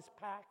pull out this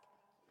pack?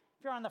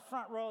 If you're on the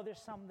front row,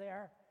 there's some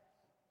there.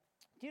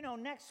 Do you know,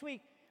 next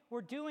week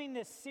we're doing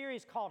this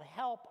series called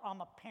Help,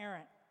 I'm a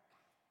Parent.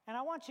 And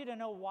I want you to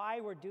know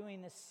why we're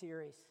doing this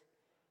series.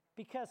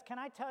 Because can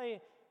I tell you,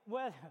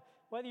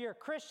 whether you're a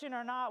Christian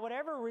or not,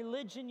 whatever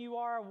religion you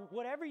are,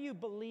 whatever you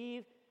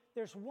believe,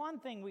 there's one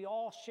thing we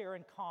all share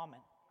in common.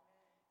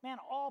 Man,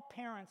 all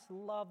parents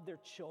love their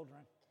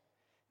children.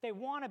 They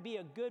want to be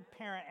a good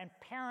parent, and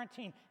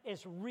parenting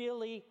is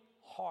really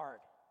hard.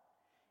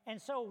 And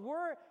so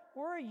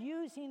we're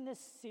using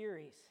this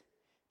series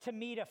to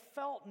meet a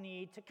felt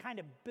need to kind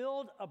of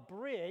build a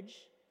bridge.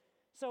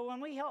 So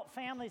when we help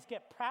families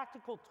get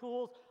practical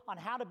tools on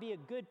how to be a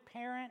good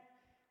parent,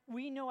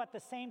 we know at the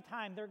same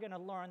time they're going to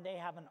learn they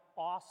have an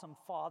awesome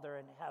Father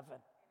in heaven.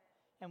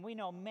 And we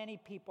know many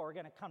people are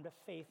going to come to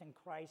faith in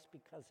Christ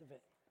because of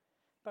it.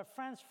 But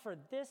friends, for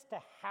this to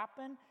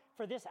happen,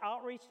 for this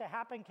outreach to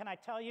happen, can I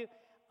tell you,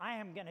 I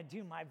am going to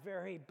do my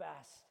very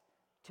best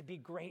to be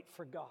great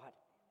for God.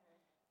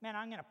 Man,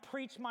 I'm going to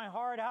preach my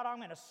heart out. I'm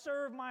going to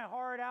serve my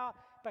heart out.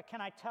 But can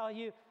I tell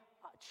you,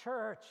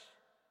 church,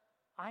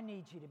 I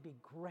need you to be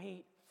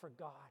great for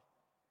God.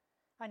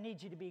 I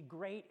need you to be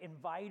great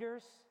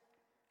inviters,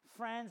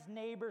 friends,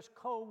 neighbors,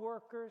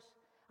 co-workers.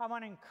 I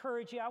want to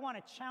encourage you. I want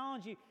to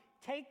challenge you.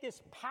 Take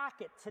this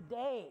packet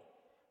today.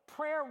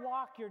 Prayer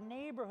walk your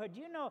neighborhood.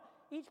 Do you know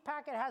each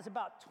packet has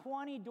about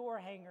 20 door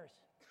hangers?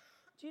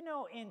 Do you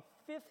know in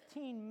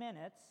 15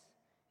 minutes,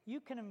 you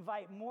can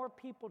invite more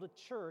people to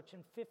church in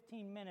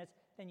 15 minutes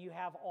than you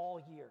have all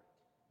year?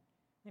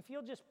 If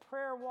you'll just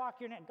prayer walk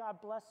your neighborhood, God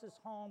bless this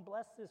home,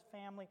 bless this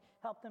family,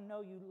 help them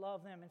know you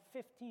love them. In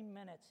 15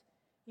 minutes,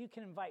 you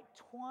can invite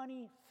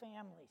 20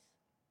 families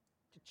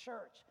to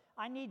church.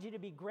 I need you to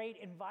be great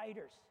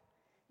inviters.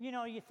 You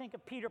know, you think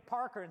of Peter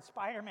Parker and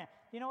Spider-Man.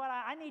 You know what?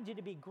 I need you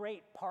to be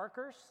great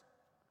parkers.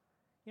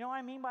 You know what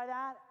I mean by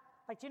that?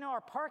 Like, you know,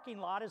 our parking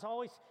lot is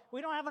always,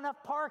 we don't have enough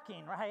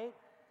parking, right?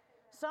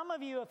 Some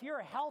of you, if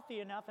you're healthy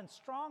enough and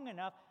strong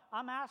enough,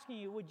 I'm asking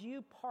you, would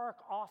you park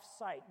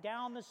off-site,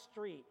 down the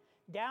street,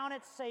 down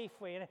at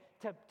Safeway,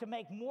 to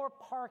make more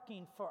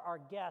parking for our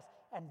guests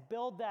and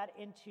build that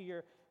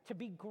into to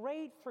be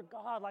great for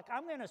God. Like,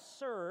 I'm going to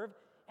serve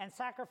and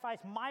sacrifice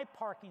my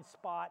parking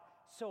spot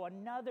so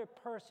another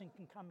person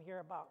can come hear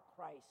about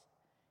Christ.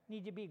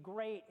 Need to be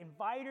great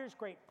inviters,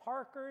 great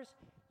parkers.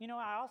 You know,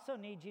 I also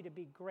need you to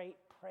be great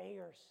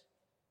prayers.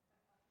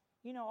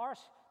 You know,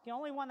 the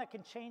only one that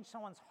can change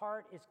someone's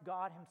heart is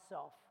God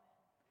himself.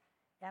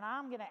 And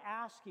I'm going to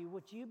ask you,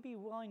 would you be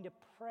willing to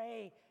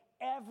pray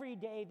every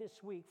day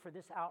this week for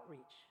this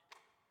outreach?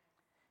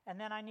 And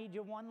then I need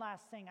you, one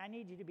last thing, I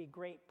need you to be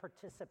great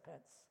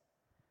participants.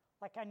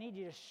 Like, I need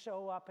you to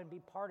show up and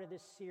be part of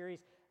this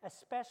series,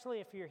 especially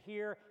if you're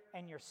here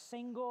and you're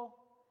single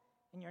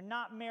and you're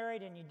not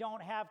married and you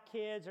don't have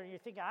kids, or you're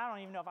thinking, I don't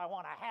even know if I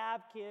want to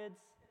have kids.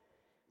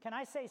 Can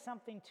I say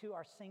something to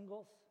our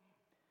singles?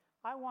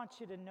 I want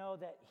you to know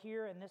that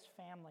here in this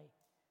family,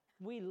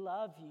 we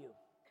love you.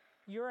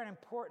 You're an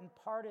important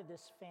part of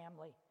this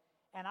family.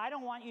 And I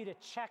don't want you to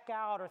check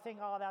out or think,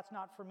 oh, that's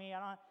not for me.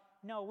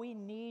 No, we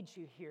need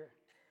you here.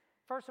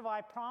 First of all,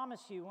 I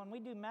promise you, when we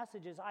do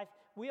messages,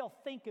 we'll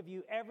think of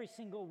you every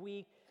single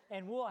week,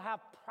 and we'll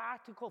have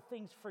practical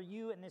things for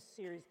you in this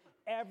series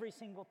every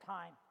single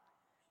time.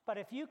 But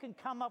if you can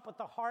come up with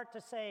the heart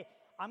to say,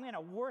 I'm going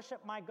to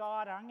worship my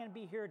God, and I'm going to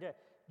be here to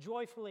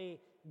joyfully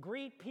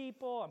greet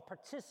people and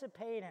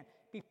participate and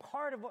be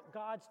part of what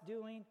God's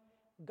doing,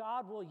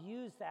 God will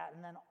use that,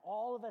 and then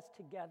all of us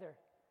together,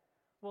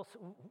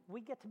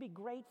 we get to be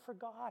great for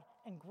God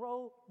and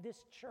grow this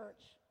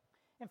church.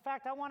 In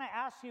fact, I want to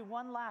ask you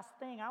one last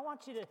thing. I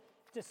want you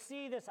to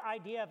see this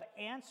idea of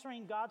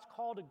answering God's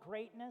call to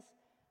greatness.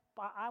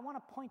 But I want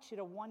to point you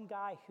to one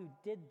guy who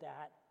did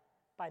that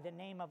by the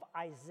name of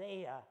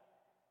Isaiah.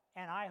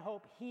 And I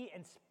hope he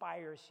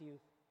inspires you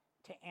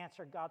to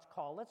answer God's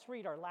call. Let's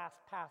read our last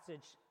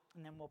passage,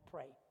 and then we'll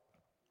pray.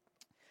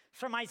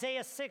 From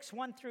Isaiah 6,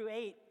 1 through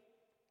 8,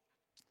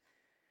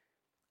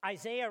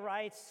 Isaiah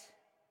writes,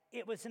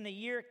 "It was in the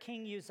year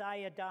King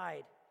Uzziah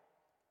died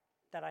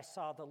that I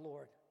saw the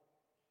Lord."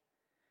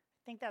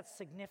 I think that's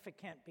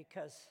significant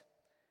because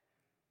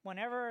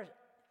whenever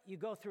you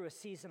go through a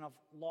season of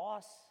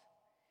loss,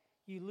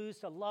 you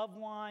lose a loved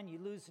one, you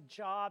lose a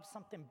job,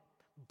 something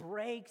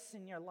breaks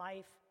in your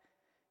life,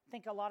 I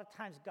think a lot of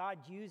times God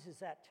uses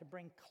that to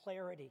bring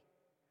clarity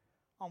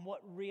on what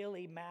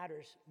really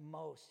matters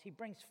most. He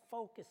brings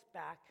focus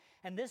back.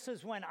 And this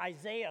is when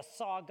Isaiah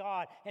saw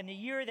God. In the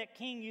year that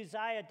King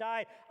Uzziah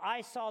died,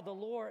 I saw the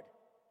Lord.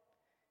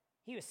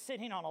 He was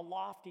sitting on a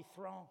lofty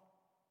throne.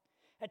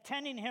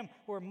 Attending him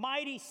were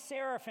mighty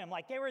seraphim,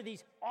 like they were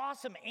these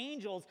awesome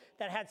angels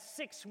that had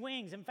 6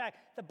 wings. In fact,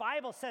 the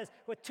Bible says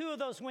with 2 of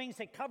those wings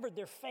they covered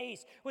their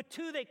face, with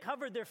 2 they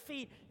covered their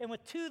feet, and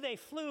with 2 they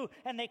flew,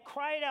 and they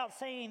cried out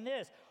saying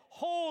this,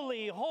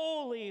 "Holy,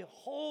 holy,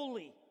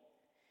 holy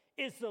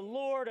is the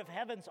Lord of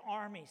heaven's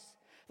armies.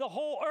 The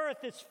whole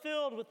earth is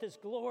filled with his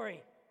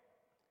glory."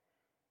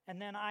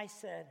 And then I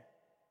said,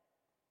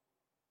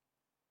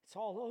 it's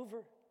all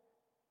over.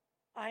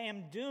 I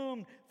am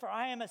doomed, for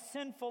I am a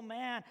sinful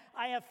man.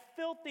 I have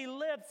filthy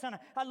lips, and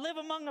I live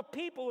among a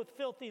people with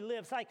filthy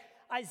lips. Like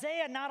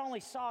Isaiah not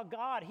only saw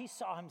God, he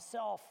saw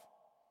himself.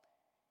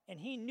 And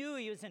he knew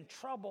he was in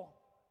trouble.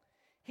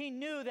 He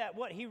knew that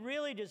what he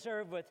really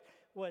deserved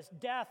was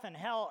death and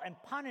hell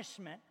and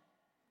punishment.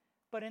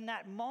 But in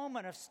that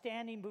moment of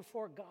standing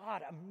before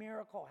God, a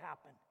miracle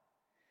happened.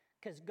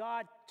 Because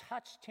God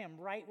touched him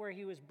right where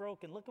he was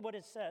broken. Look at what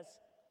it says.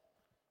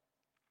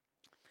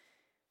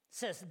 It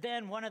says,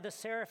 "Then one of the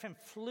seraphim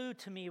flew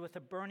to me with a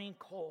burning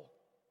coal.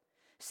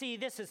 See,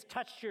 this has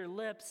touched your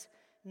lips.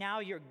 Now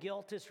your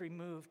guilt is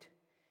removed.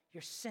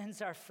 Your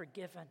sins are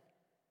forgiven."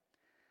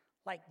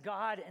 Like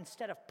God,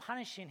 instead of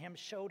punishing him,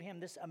 showed him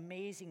this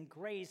amazing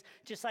grace,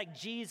 just like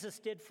Jesus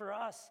did for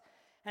us.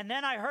 And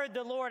then I heard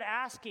the Lord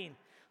asking,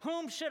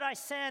 Whom should I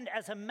send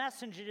as a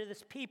messenger to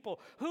this people?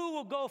 Who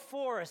will go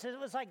for us? It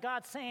was like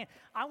God saying,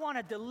 I want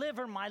to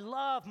deliver my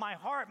love, my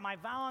heart, my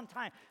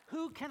Valentine.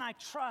 Who can I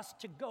trust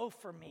to go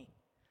for me?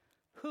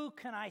 Who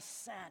can I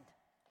send?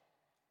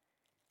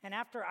 And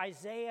after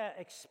Isaiah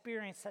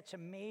experienced such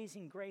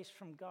amazing grace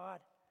from God,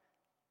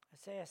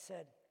 Isaiah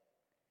said,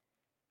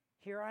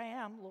 here I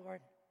am, Lord,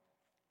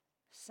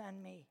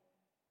 send me.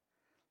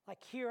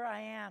 Like, here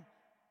I am,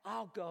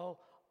 I'll go,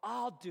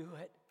 I'll do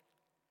it.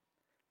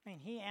 I mean,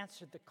 he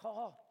answered the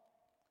call.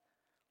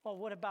 Well,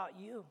 what about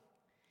you?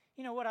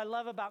 You know, what I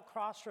love about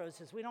Crossroads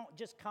is we don't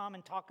just come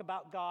and talk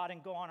about God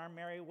and go on our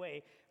merry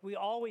way. We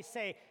always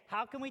say,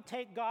 how can we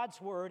take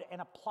God's word and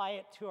apply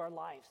it to our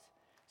lives?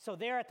 So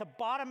there at the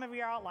bottom of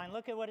your outline,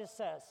 look at what it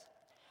says.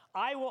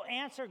 I will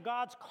answer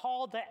God's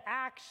call to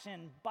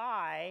action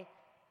by,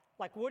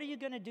 like, what are you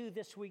going to do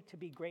this week to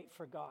be great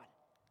for God?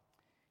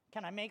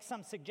 Can I make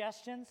some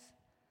suggestions?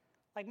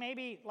 Like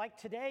maybe, like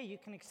today, you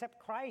can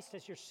accept Christ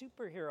as your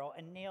superhero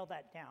and nail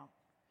that down.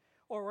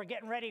 Or we're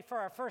getting ready for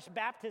our first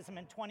baptism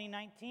in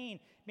 2019.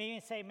 Maybe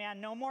you say, man,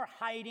 no more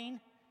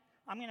hiding.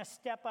 I'm going to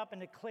step up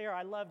and declare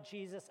I love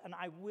Jesus and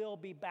I will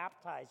be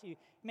baptized. You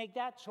make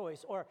that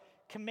choice. Or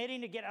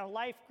committing to get in a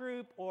life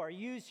group, or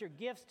use your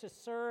gifts to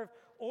serve.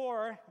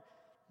 Or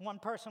one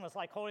person was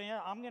like, holding it,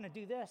 I'm going to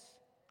do this.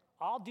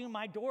 I'll do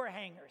my door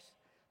hangers.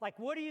 Like,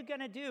 what are you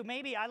going to do?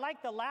 Maybe I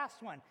like the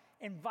last one,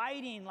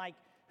 inviting, like,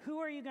 who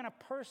are you going to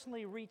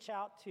personally reach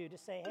out to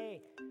say,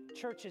 hey,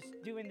 church is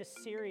doing this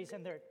series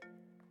and they're...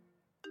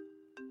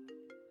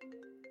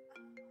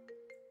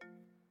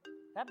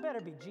 That better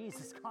be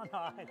Jesus. Come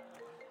on.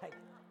 Like,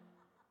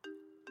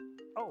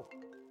 oh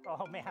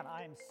man,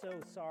 I am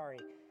so sorry.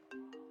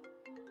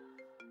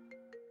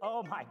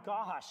 Oh my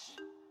gosh.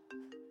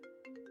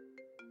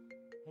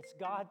 It's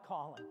God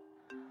calling.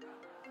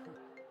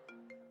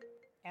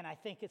 And I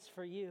think it's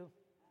for you.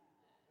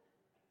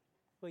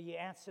 Will you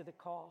answer the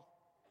call?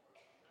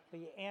 Will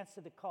you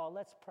answer the call?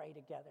 Let's pray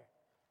together.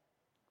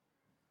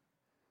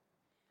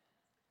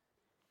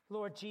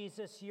 Lord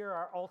Jesus, you're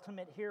our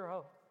ultimate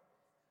hero.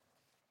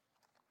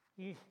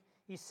 You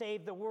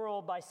saved the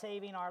world by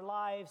saving our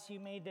lives. You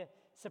made the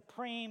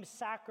supreme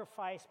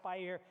sacrifice by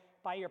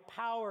your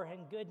power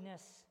and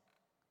goodness.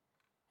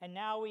 And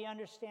now we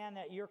understand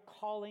that you're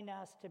calling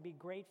us to be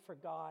great for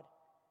God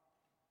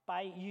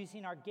by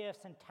using our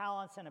gifts and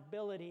talents and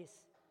abilities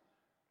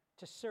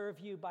to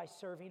serve you by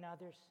serving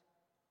others.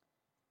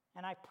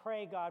 And I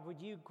pray, God,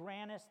 would you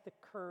grant us the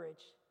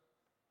courage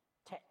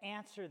to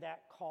answer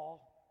that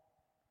call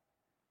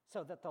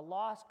so that the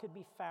lost could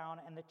be found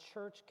and the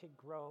church could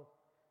grow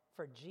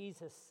for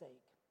Jesus'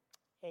 sake.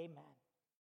 Amen.